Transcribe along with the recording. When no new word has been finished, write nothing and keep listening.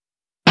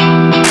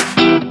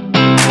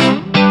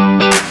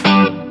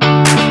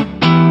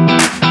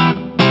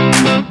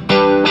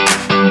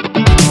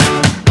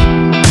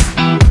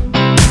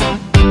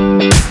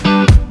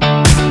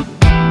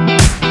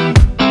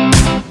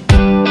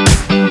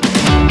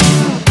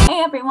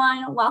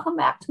everyone. Welcome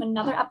back to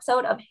another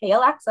episode of Hey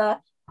Alexa.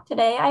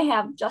 Today I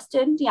have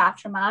Justin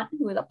Diatremont,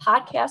 who is a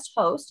podcast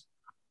host,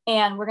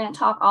 and we're going to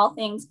talk all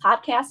things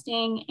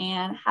podcasting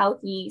and how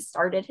he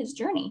started his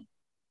journey.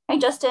 Hi,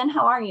 Justin.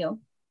 How are you?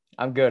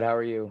 I'm good. How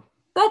are you?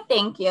 Good,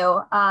 thank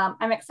you.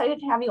 I'm excited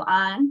to have you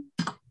on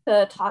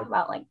to talk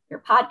about like your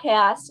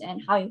podcast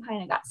and how you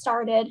kind of got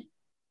started.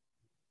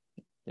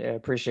 Yeah, I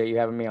appreciate you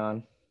having me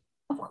on.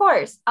 Of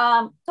course.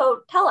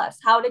 So tell us,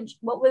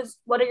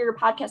 what are your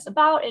podcasts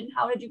about and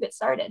how did you get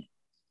started?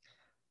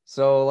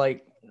 So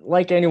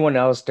like anyone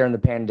else during the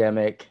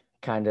pandemic,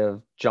 kind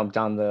of jumped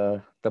on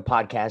the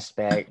podcast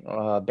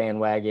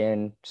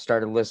bandwagon,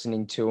 started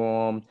listening to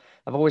them.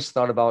 I've always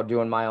thought about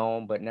doing my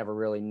own, but never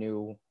really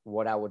knew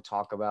what I would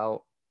talk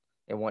about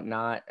and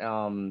whatnot.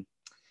 Then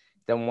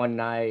one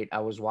night I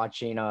was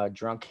watching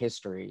Drunk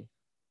History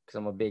because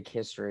I'm a big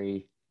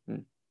history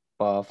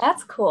buff.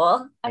 That's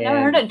cool. I've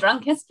never heard of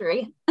Drunk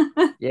History.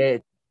 Yeah,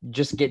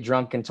 just get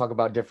drunk and talk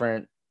about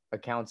different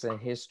accounts in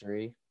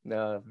history.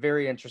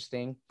 Very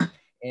interesting.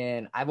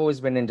 And I've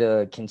always been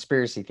into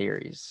conspiracy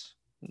theories,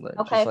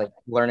 just like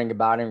learning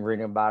about them,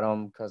 reading about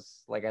them,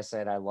 because like I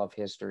said, I love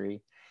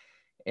history.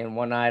 And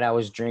one night I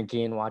was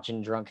drinking,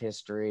 watching Drunk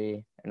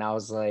History, and I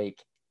was like,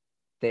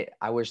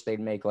 I wish they'd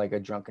make like a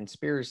drunk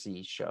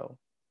conspiracy show.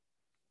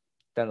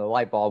 Then the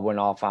light bulb went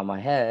off on my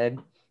head.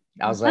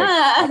 I was like,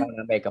 I want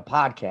to make a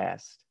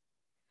podcast.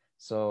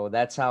 So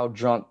that's how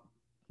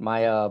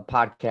my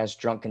podcast,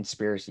 Drunk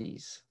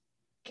Conspiracies,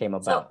 came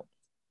about. So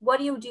what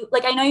do you do?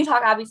 Like, I know you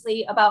talk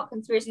obviously about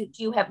conspiracy.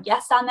 Do you have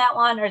guests on that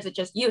one, or is it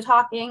just you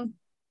talking?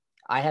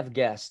 I have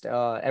guests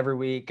every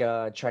week.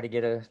 Try to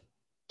get a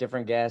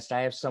different guest.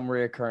 I have some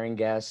reoccurring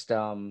guests,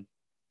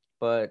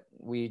 but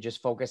we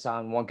just focus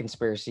on one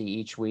conspiracy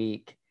each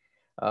week.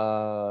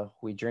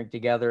 We drink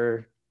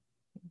together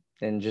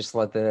and just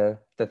let the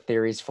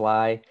theories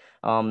fly.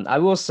 I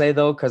will say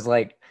though, because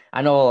like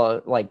I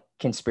know like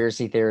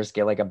conspiracy theorists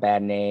get like a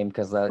bad name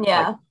because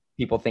like,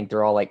 people think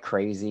they're all like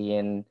crazy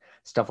and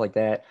stuff like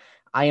that.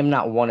 I am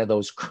not one of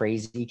those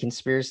crazy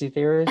conspiracy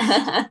theorists.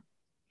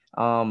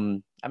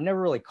 I've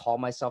never really called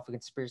myself a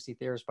conspiracy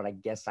theorist, but I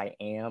guess I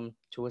am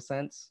to a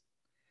sense.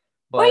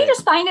 But well, you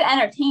just find it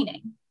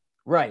entertaining.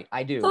 Right,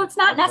 I do. So it's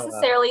not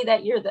necessarily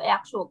that you're the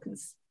actual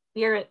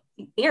conspiracy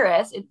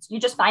theorist. You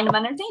just find them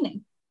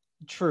entertaining.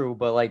 True,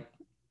 but like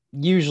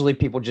usually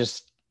people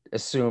just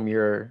assume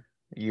you're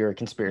a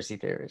conspiracy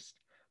theorist.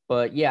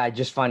 But yeah, I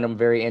just find them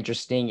very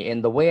interesting.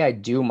 And the way I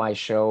do my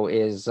show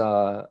is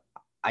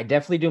I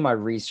definitely do my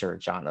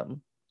research on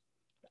them.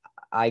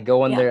 I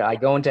go in there, I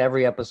go into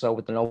every episode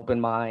with an open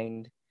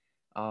mind.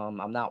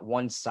 I'm not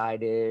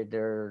one-sided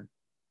or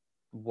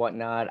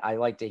whatnot. I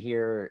like to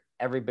hear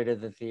every bit of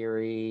the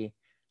theory,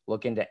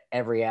 look into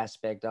every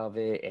aspect of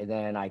it, and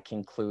then I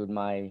conclude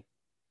my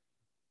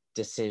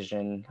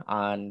decision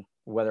on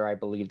whether I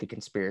believe the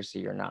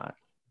conspiracy or not.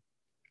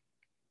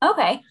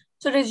 Okay.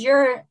 So does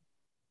your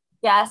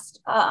guest,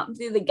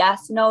 do the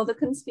guests know the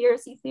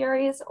conspiracy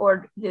theories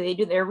or do they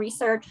do their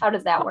research? How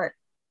does that work?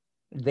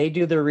 They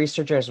do their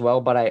research as well,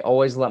 but I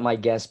always let my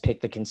guests pick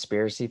the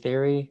conspiracy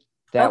theory.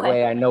 That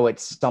way I know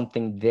it's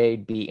something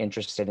they'd be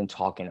interested in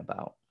talking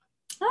about.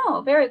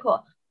 Oh, very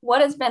cool.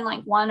 What has been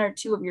like one or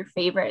two of your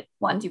favorite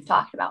ones you've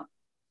talked about?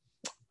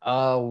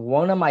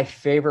 One of my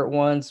favorite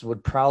ones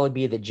would probably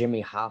be the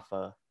Jimmy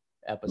Hoffa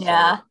episode.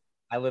 Yeah.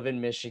 I live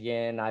in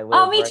Michigan.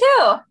 Me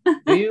too.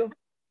 Do you?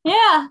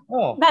 Yeah.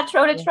 Oh.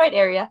 Metro Detroit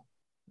area.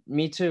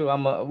 Me too.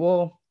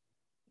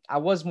 I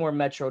was more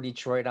Metro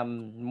Detroit.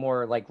 I'm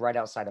more like right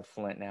outside of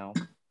Flint now.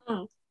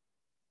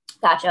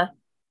 Gotcha.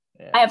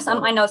 Yeah,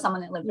 I know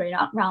someone that lives right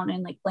around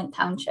in like Flint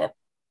Township.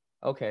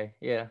 Okay.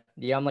 Yeah.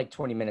 Yeah. I'm like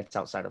 20 minutes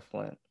outside of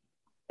Flint.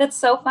 That's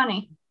so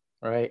funny.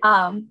 Right.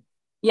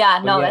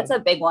 That's a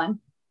big one.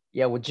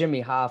 Yeah. With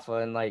Jimmy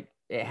Hoffa and like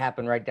it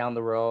happened right down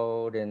the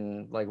road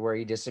and like where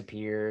he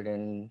disappeared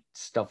and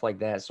stuff like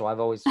that. So I've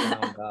always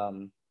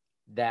found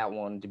that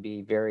one to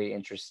be very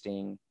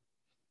interesting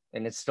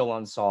and it's still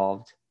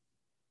unsolved.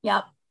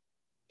 Yep.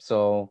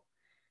 So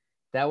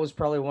that was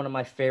probably one of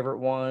my favorite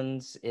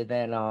ones. And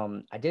then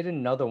I did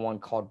another one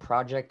called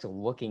Project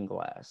Looking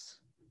Glass.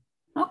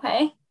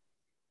 Okay.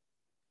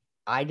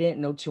 I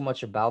didn't know too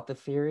much about the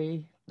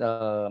theory.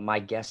 My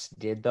guest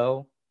did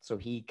though. So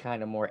he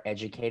kind of more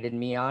educated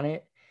me on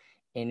it.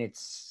 And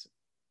it's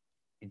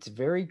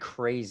very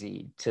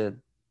crazy to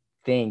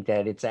think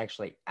that it's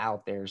actually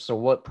out there. So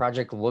what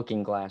Project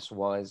Looking Glass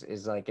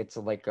is like, it's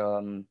like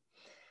a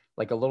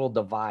little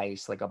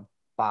device, like a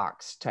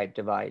box type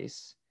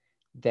device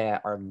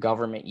that our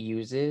government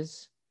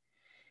uses,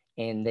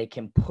 and they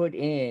can put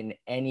in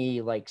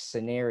any like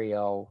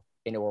scenario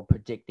and it will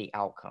predict the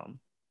outcome.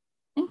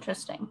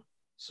 Interesting.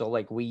 So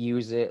like we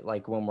use it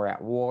like when we're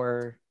at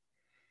war.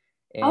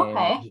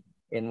 And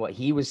and what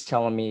he was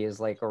telling me is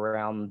like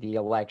around the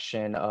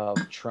election of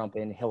Trump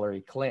and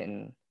Hillary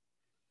Clinton,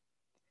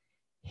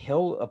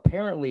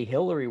 apparently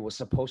Hillary was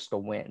supposed to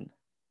win.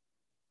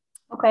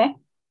 Okay.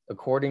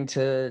 According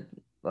to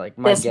like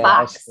my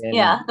guest and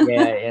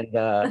and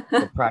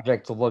the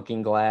Project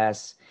Looking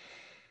Glass,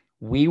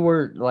 we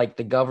were like,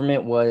 the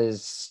government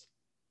was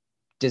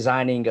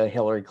designing a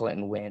Hillary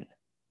Clinton win,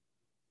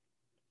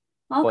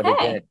 but it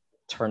Okay. didn't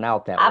turn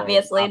out that way.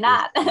 Obviously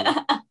not.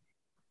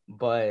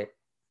 But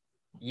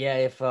yeah,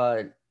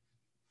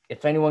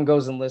 if anyone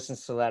goes and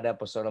listens to that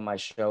episode of my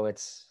show,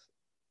 it's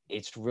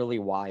really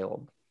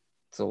wild.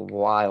 It's a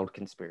wild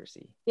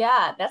conspiracy.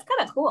 Yeah, that's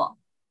kind of cool.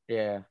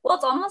 Yeah. Well,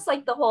 it's almost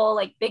like the whole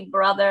like Big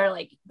Brother,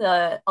 like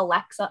the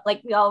Alexa,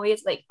 like we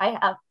always like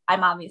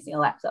I'm obviously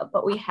Alexa,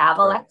 but we have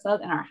Right. Alexa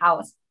in our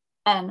house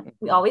and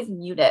we always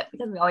mute it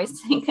because we always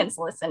think it's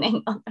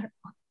listening.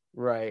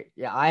 Right.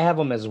 Yeah, I have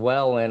them as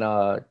well.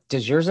 And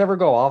does yours ever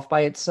go off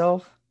by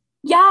itself?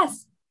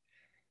 Yes.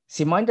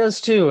 See, mine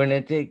does too, and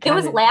It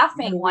was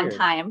laughing one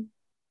time.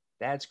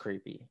 That's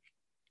creepy.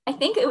 I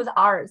think it was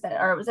ours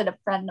or was it a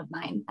friend of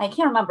mine? I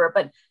can't remember,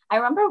 but I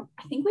remember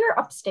I think we were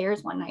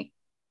upstairs one night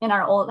in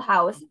our old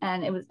house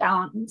and it was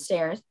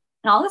downstairs.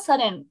 And all of a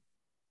sudden,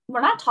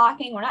 we're not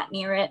talking, we're not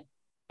near it.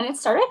 And it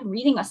started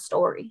reading a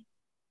story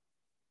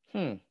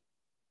out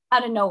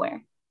of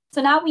nowhere.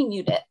 So now we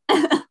mute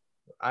it.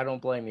 I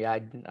don't blame you.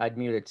 I'd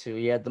mute it too.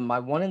 Yeah, my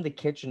one in the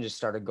kitchen just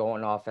started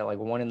going off at like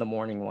 1 a.m.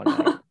 one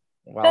night.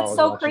 That's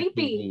so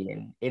creepy. TV,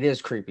 and it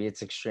is creepy.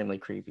 It's extremely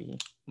creepy.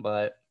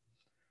 But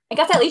I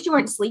guess at least you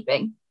weren't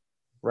sleeping.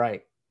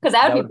 Right. Because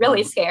that would be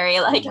really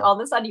scary. Like all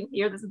of a sudden you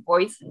hear this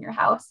voice in your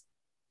house.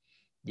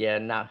 Yeah,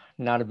 not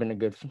have been a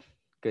good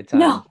time.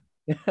 No.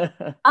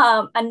 So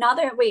I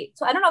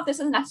don't know if this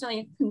is necessarily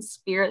a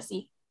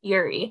conspiracy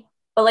theory,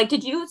 but like,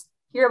 did you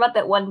hear about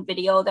that one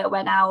video that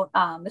went out?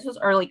 This was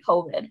early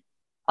COVID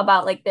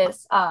about like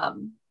this, I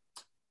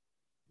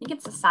think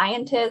it's a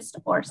scientist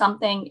or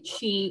something.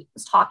 She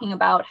was talking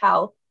about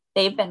how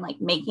they've been like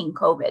making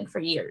COVID for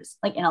years,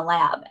 like in a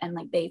lab, and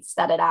like they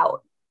set it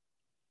out.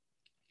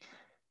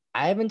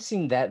 I haven't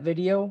seen that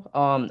video.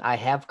 I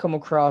have come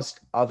across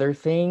other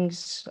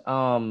things.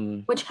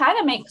 Which kind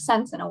of makes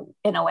sense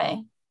in a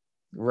way.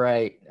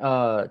 Right.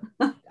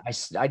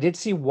 I did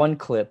see one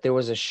clip. There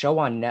was a show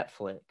on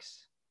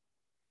Netflix,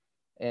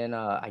 and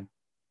I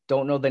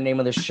don't know the name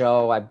of the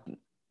show.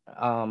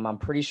 I'm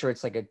pretty sure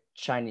it's like a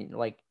Chinese,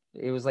 like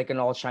it was like an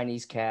all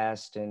Chinese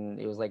cast, and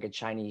it was like a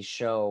Chinese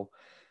show.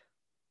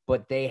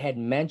 But they had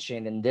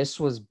mentioned, and this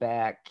was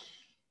back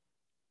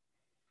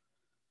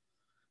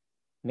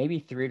maybe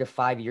 3 to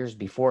 5 years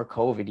before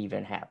COVID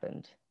even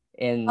happened.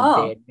 And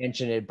they had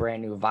mentioned a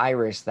brand new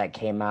virus that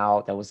came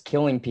out that was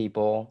killing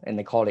people, and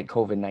they called it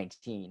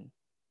COVID-19.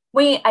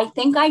 Wait, I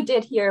think I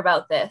did hear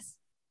about this.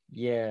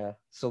 Yeah.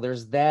 So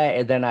there's that.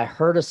 And then I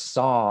heard a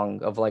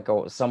song of like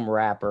some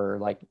rapper,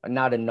 like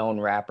not a known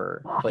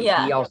rapper, but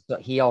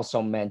he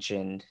also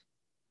mentioned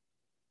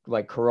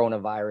like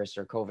coronavirus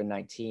or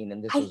COVID-19.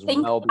 And this was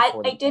well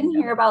before I didn't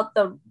hear about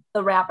the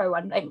rapper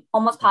one. I'm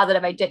almost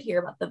positive I did hear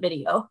about the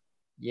video.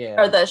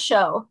 Yeah. Or the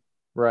show.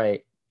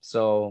 Right.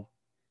 So,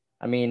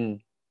 I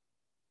mean,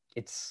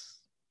 it's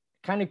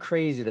kind of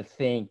crazy to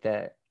think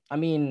that, I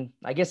mean,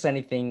 I guess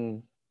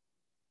anything,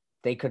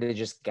 they could have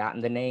just gotten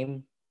the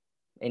name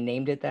and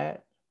named it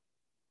that.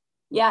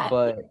 Yeah.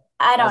 But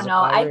I don't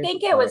know. I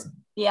think it was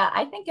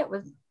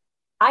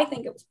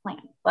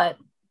planned, but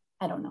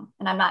I don't know.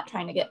 And I'm not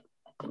trying to get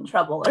in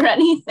trouble or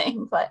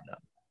anything, but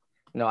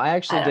no, I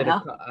actually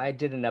I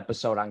did an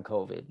episode on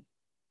COVID.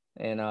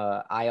 And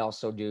I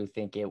also do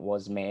think it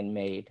was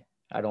man-made.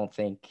 I don't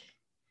think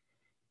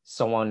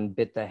someone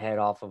bit the head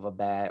off of a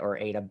bat or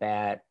ate a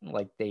bat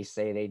like they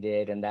say they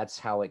did, and that's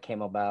how it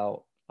came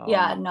about.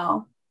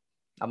 No.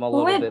 I'm a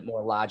little bit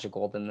more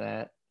logical than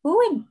that. Who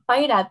would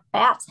bite a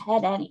bat's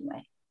head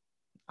anyway?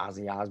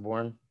 Ozzy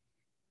Osbourne.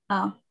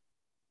 Oh,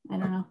 I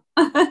don't know.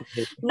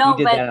 No,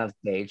 he did that on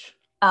stage.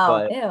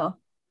 Oh, ew.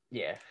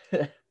 Yeah.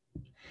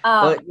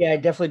 But yeah, I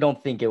definitely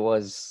don't think it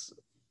was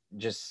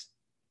just.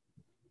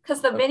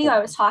 Because the video I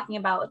was talking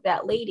about with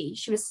that lady,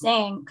 she was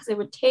saying, because it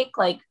would take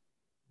like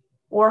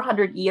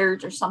 400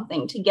 years or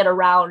something to get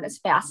around as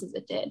fast as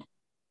it did.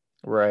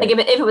 Right. Like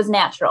if it was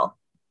natural.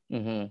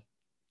 Mm-hmm.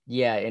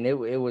 Yeah, and it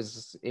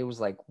was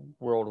like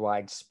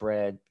worldwide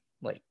spread,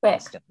 like quick,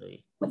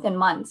 instantly. Within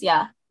months,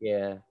 yeah.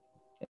 Yeah.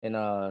 And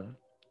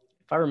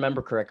if I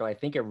remember correctly, I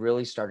think it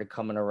really started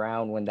coming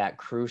around when that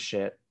cruise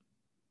ship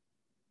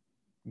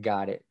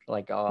got it.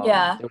 Like there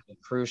was a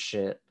cruise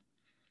ship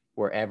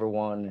where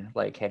everyone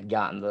like had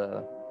gotten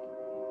the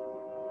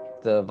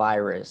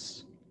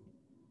virus.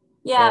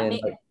 Yeah. And,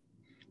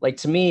 like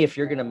to me, if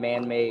you're gonna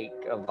man-make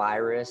a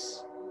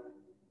virus,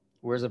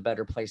 where's a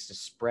better place to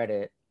spread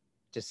it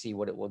to see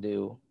what it will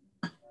do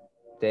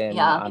than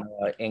on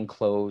an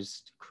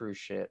enclosed cruise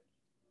ship?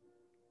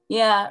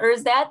 Yeah. Or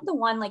is that the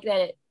one like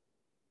that?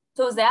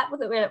 So is that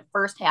when it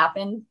first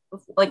happened,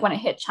 like when it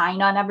hit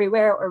China and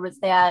everywhere, or was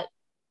that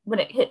when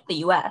it hit the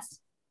U.S.,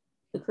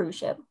 the cruise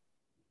ship?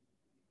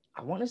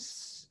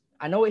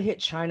 I know it hit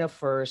China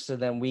first, and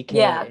then we came.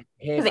 Yeah,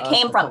 because it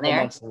came from there.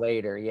 Months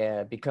later,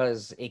 yeah,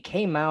 because it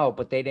came out,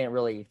 but they didn't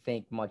really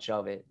think much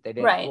of it. They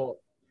didn't. Right. Well,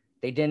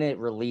 they didn't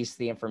release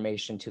the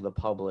information to the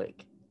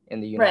public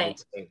in the United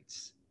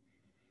States.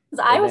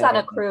 Because I was on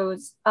a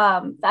cruise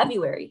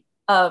February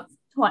of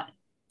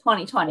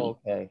 2020.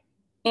 Okay.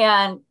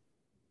 and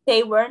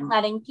they weren't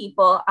letting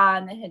people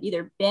on that had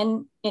either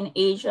been in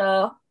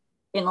Asia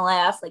in the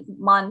last like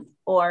month,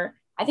 or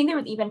I think there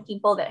was even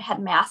people that had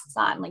masks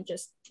on, like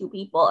just two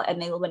people,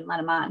 and they wouldn't let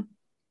them on.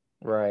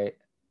 Right.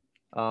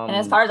 And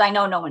as far as I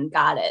know, no one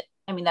got it.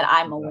 I mean, that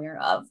I'm aware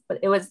of, but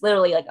it was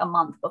literally like a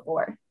month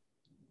before.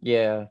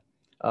 Yeah.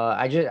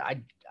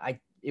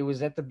 It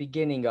was at the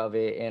beginning of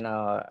it, and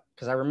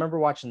because I remember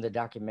watching the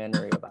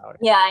documentary about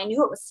it. Yeah, I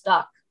knew it was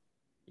stuck.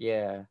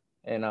 Yeah,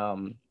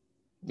 and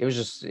it was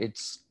just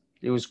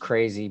it was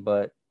crazy,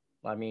 but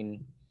I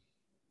mean,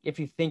 if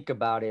you think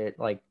about it,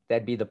 like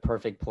that'd be the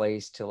perfect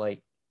place to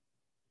like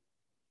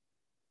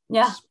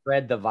Yeah,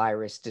 spread the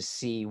virus to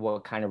see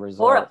what kind of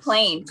results. or a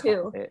plane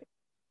too.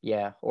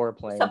 Yeah, or a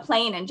plane. Just a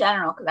plane in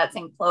general, because that's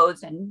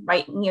enclosed and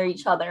right near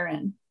each other,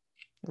 and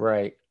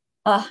right.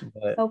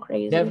 So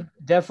crazy.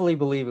 Definitely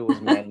believe it was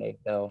man-made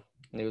though.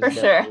 It was For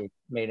sure.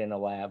 made in a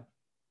lab.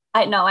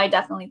 I know, I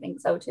definitely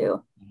think so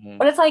too. Mm-hmm.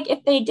 But it's like,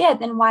 if they did,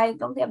 then why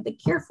don't they have the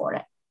cure for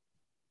it?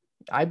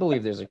 I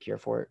believe there's a cure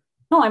for it.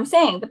 No, I'm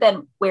saying, but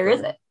then where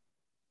is it?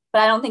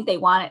 But I don't think they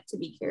want it to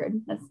be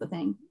cured. That's the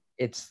thing.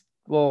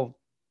 Well,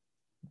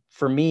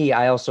 for me,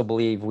 I also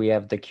believe we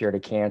have the cure to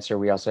cancer.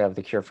 We also have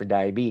the cure for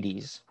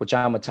diabetes, which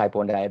I'm a type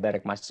 1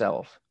 diabetic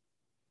myself.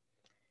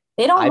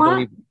 They don't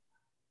want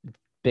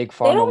Big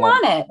Pharma. They don't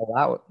want it.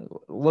 Allow it.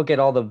 Look at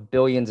all the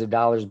billions of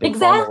dollars Big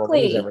Pharma will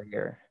lose every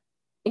year.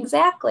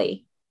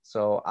 Exactly.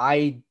 So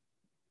I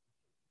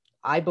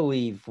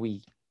believe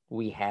we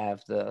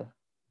have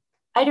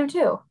I do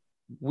too.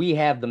 We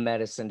have the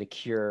medicine to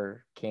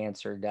cure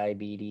cancer,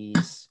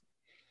 diabetes.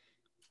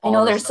 I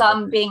know there's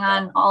some being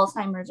on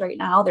Alzheimer's right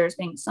now. There's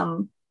being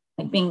some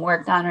like being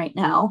worked on right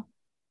now.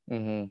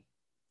 Mm-hmm.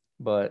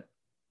 But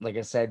like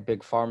I said,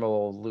 Big Pharma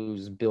will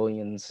lose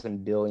billions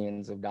and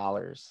billions of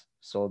dollars.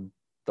 So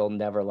they'll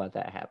never let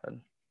that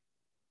happen.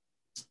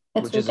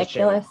 It's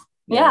ridiculous.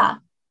 Yeah.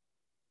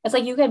 It's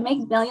like you could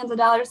make millions of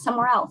dollars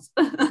somewhere else.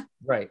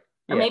 Right.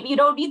 Or maybe you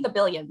don't need the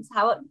billions.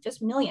 How about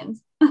just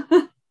millions?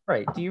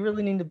 Right. Do you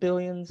really need the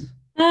billions?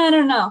 I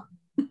don't know.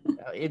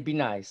 It'd be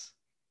nice.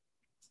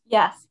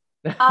 Yes.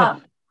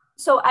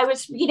 So I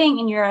was reading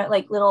in your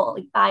like little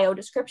like bio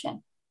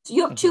description. So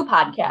you have two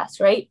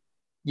podcasts, right?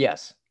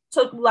 Yes.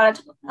 So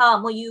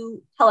will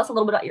you tell us a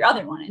little bit about your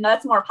other one? And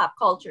that's more pop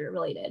culture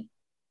related.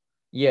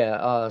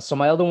 Yeah. So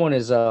my other one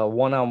is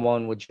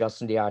one-on-one with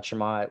Justin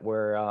Diatremont,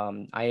 where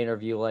I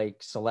interview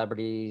like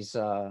celebrities,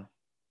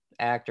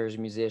 actors,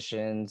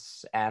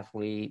 musicians,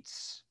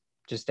 athletes,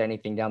 just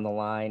anything down the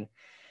line.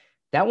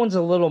 That one's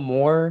a little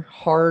more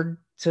hard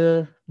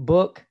to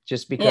book,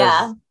 just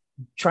because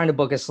trying to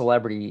book a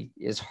celebrity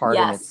is hard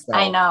in itself.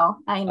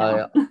 I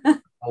know.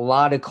 A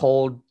lot of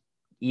cold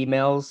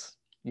emails,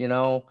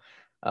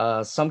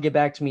 some get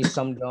back to me,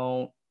 some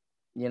don't,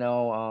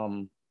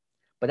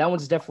 but that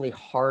one's definitely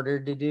harder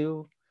to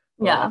do.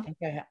 But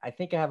I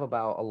think I have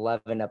about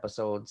 11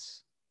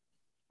 episodes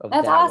of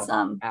That's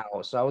awesome.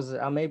 out. So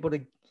I'm able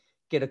to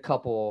get a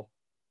couple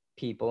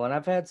people, and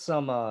I've had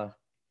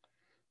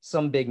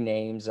some big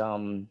names.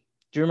 Do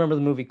you remember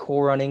the movie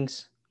Cool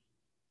Runnings?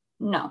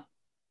 No.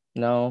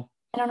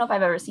 I don't know if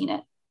I've ever seen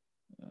it.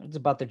 It's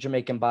about the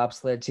Jamaican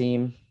bobsled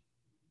team.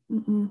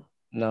 Mm-mm.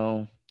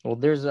 No. Well,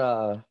 there's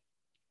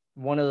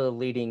one of the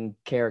leading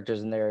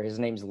characters in there. His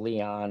name's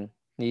Leon.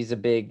 He was a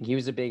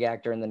big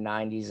actor in the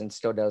 90s and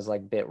still does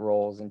like bit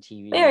roles in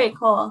TV. Very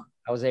cool.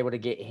 I was able to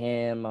get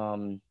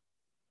him.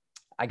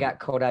 I got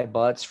Kodai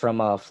Butts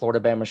from Florida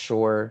Bama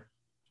Shore.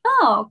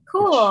 Oh,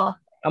 cool.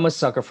 I'm a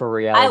sucker for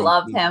reality. I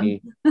love him.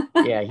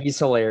 Yeah, he's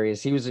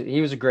hilarious. He was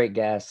a great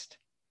guest.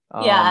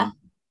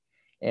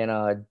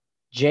 And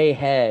Jay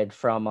Head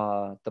from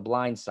The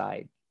Blind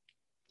Side.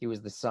 He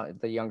was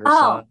the younger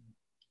son.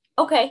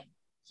 Okay.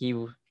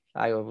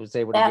 I was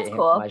able to get him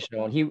on my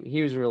show, and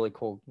he was a really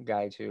cool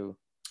guy too.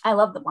 I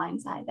love The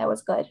Blind Side. That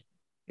was good.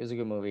 It was a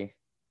good movie.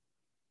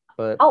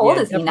 But how old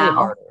is he now?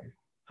 Harder.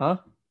 Huh?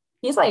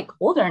 He's like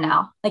older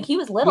now. Like he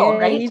was little,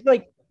 right?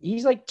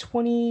 He's like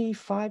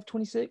 25,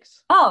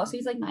 26. Oh, so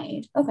he's like my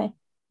age. Okay.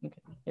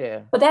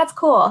 Yeah. But that's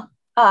cool.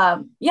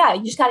 Yeah,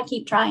 you just got to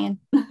keep trying.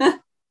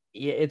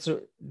 Yeah,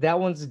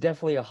 that one's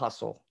definitely a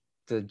hustle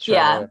to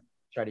try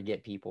to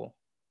get people.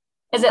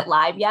 Is it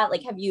live yet?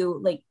 Like, have you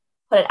like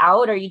put it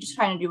out, or are you just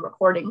trying to do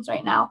recordings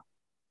right now?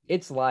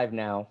 It's live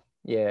now.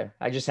 Yeah,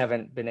 I just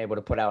haven't been able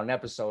to put out an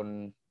episode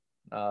in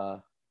a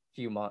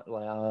few months,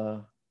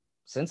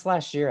 since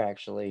last year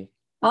actually.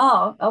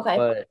 Oh,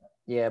 okay.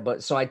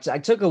 But so I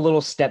took a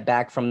little step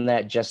back from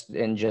that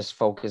just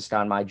focused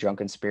on my Drunk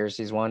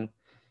Conspiracies one.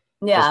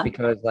 Yeah. Just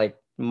because like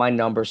my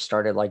numbers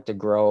started like to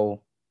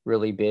grow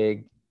really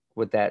big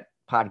with that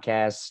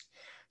podcast.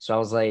 So I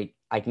was like,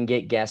 I can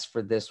get guests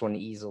for this one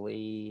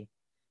easily.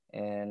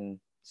 And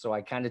so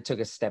I kind of took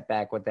a step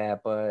back with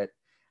that, but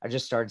I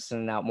just started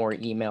sending out more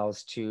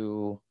emails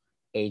to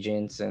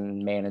agents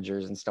and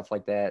managers and stuff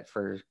like that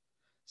for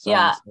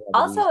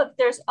also, if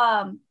there's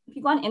if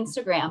you go on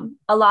Instagram,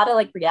 a lot of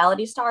like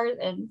reality stars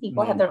and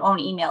people have their own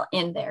email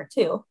in there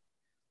too.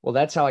 Well,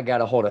 that's how I got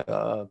a hold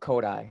of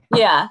Kodai.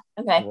 Yeah.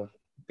 Okay.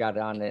 got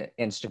on the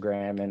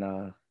Instagram,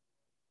 and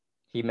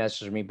he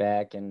messaged me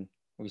back, and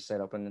we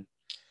set up an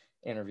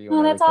interview. Oh,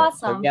 and that's everything.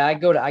 So, awesome. yeah, I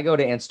go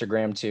to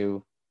Instagram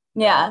too.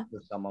 Yeah. For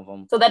some of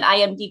them. So then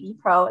IMDb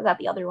Pro, is that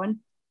the other one?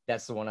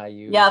 That's the one I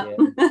use. Yep.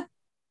 Yeah.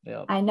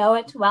 Yep. I know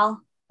it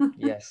well.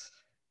 Yes.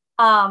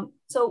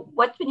 So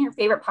what's been your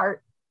favorite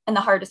part and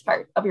the hardest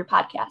part of your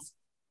podcast?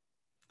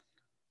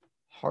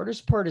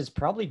 Hardest part is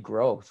probably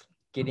growth,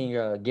 getting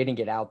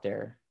it out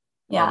there.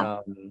 Yeah.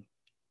 And,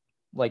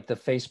 like the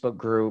Facebook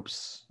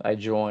groups I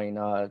join,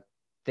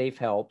 they've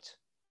helped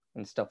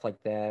and stuff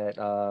like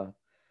that.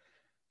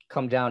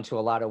 Come down to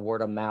a lot of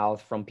word of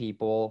mouth from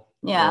people.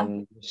 Yeah.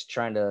 And just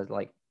trying to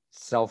like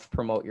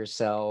self-promote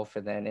yourself.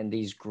 And then in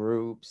these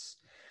groups,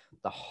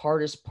 the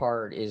hardest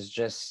part is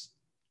just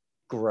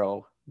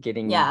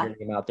getting your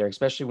name out there,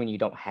 especially when you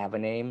don't have a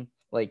name.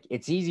 Like,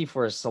 it's easy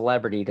for a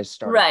celebrity to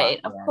start right,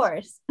 of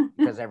course.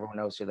 because everyone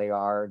knows who they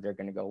are. They're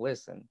going to go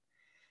listen.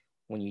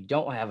 When you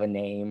don't have a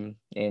name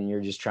and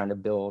you're just trying to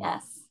build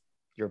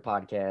your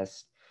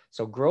podcast.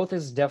 So growth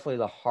is definitely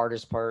the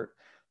hardest part.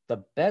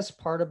 The best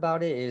part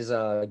about it is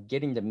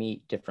getting to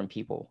meet different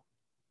people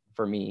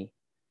for me.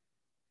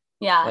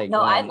 Yeah,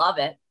 I love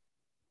it.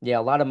 Yeah,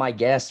 a lot of my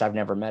guests I've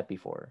never met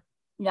before.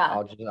 Yeah.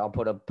 I'll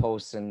put a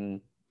post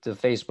in the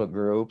Facebook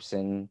groups,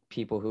 and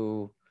people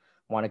who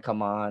want to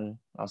come on,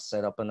 I'll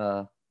set up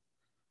a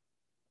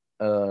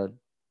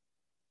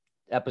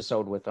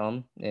episode with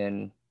them,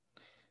 and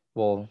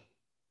we'll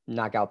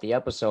knock out the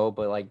episode.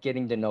 But like,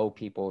 getting to know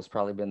people has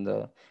probably been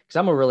because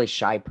I'm a really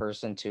shy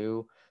person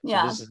too.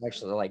 So this is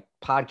actually like,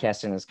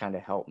 podcasting has kind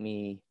of helped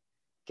me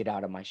get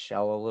out of my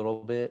shell a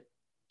little bit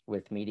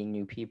with meeting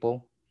new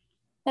people.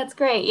 That's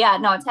great. Yeah,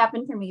 no, it's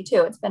happened for me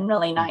too. It's been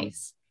really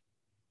nice.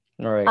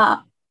 All right.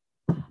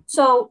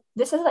 So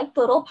this is like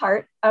the little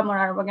part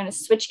where we're going to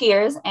switch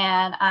gears,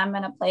 and I'm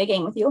going to play a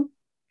game with you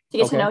to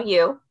get to know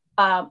you.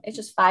 It's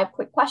just 5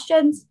 quick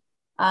questions,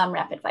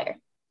 rapid fire.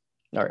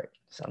 All right.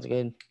 Sounds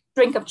good.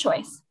 Drink of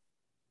choice.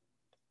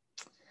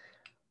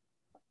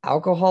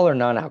 Alcohol or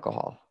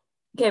non-alcohol?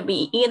 Could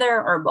be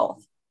either or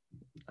both.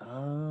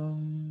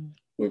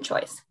 Your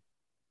choice.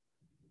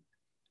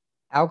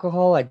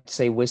 Alcohol, I'd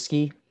say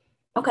whiskey.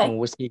 Okay. I'm a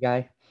whiskey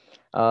guy.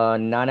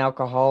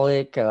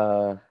 Non-alcoholic,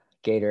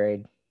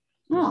 Gatorade.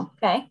 Oh,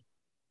 okay.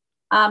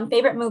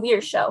 Favorite movie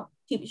or show?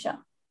 TV show?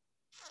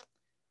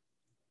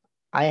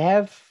 I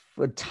have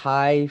a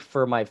tie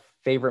for my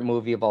favorite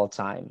movie of all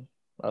time.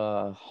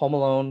 Home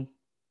Alone,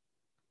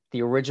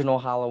 the original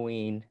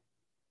Halloween,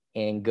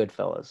 and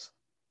Goodfellas.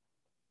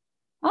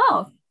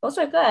 Oh, those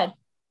are good.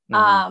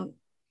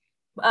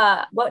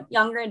 What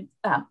younger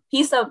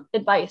piece of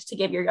advice to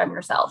give your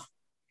younger self?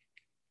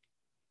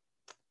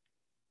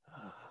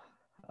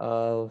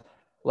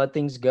 Let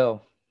things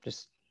go.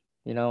 Just,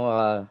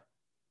 a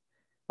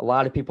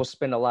lot of people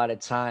spend a lot of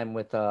time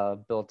with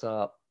built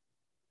up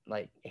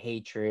like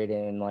hatred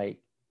and like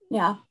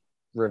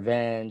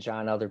revenge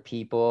on other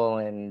people,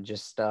 and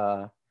just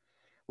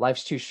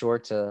life's too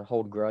short to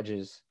hold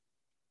grudges.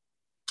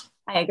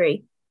 I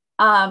agree.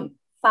 5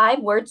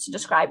 words to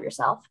describe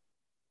yourself.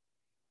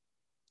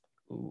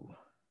 Ooh.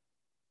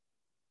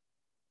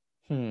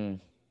 Putting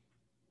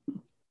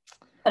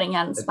you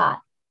on the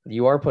spot.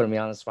 You are putting me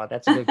on the spot.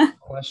 That's a good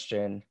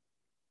question.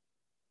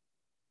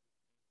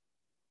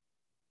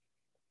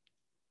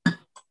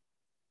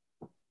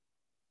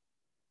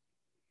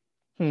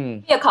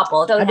 Be a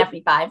couple. It doesn't have to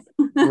be 5.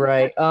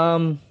 Right.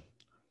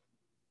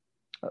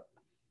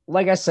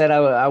 Like I said,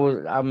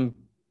 I'm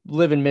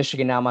live in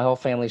Michigan now. My whole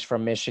family's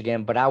from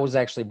Michigan, but I was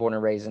actually born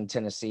and raised in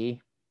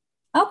Tennessee.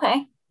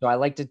 Okay. So I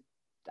like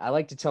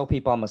to tell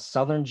people I'm a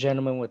Southern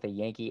gentleman with a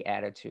Yankee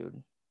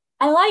attitude.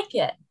 I like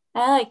it.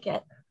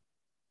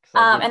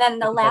 And then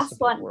the last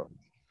one.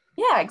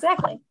 Yeah,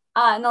 exactly.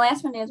 And the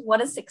last one is,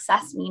 what does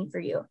success mean for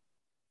you?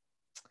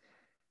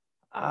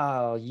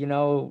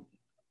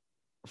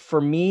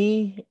 For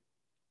me,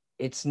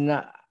 it's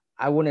not,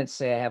 I wouldn't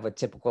say I have a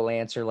typical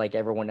answer like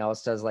everyone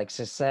else does. Like,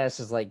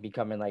 success is like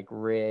becoming like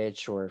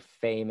rich or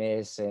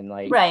famous and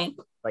like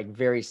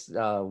very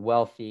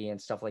wealthy and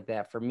stuff like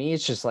that. For me,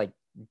 it's just like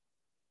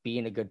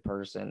being a good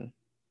person.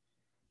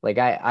 Like,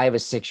 I have a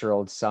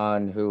 6-year-old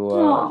son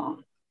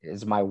who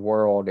is my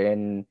world,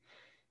 and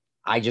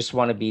I just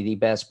want to be the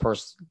best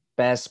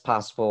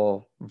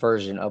possible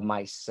version of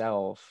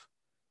myself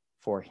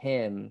for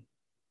him,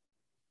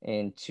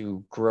 and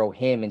to grow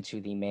him into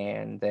the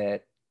man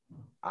that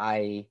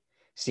I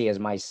see as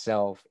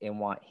myself and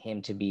want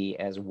him to be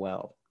as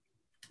well.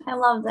 I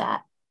love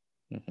that.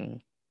 Mm-hmm.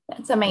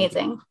 That's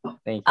amazing.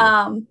 Thank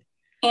you.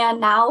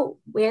 And now,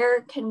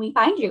 where can we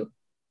find you?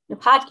 Your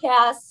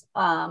podcast,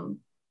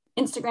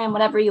 Instagram,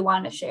 whatever you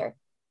want to share.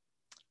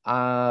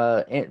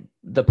 The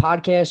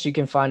podcast, you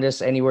can find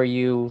us anywhere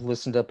you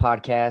listen to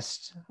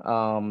podcasts.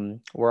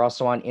 We're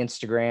also on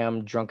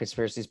Instagram, Drunk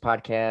Conspiracies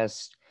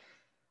Podcast.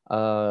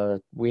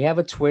 We have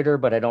a Twitter,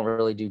 but I don't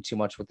really do too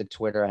much with the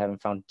Twitter. I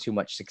haven't found too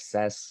much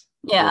success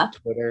with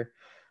Twitter.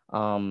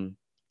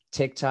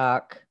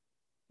 TikTok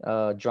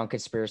Drunk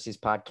Conspiracies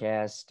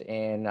Podcast,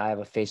 and I have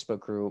a Facebook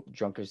group,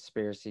 Drunk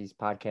Conspiracies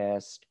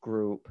Podcast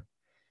group.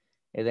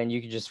 And then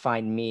you can just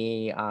find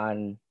me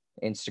on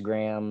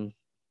Instagram,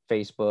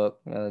 Facebook,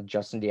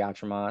 Justin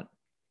D'Entremont.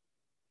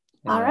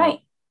 All right.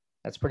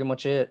 That's pretty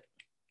much it.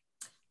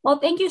 Well,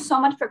 thank you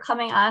so much for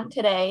coming on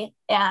today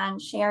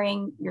and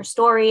sharing your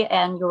story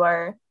and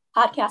your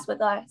podcast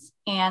with us.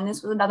 And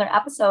this was another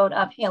episode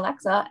of Hey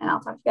Alexa, and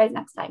I'll talk to you guys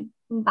next time.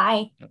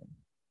 Bye.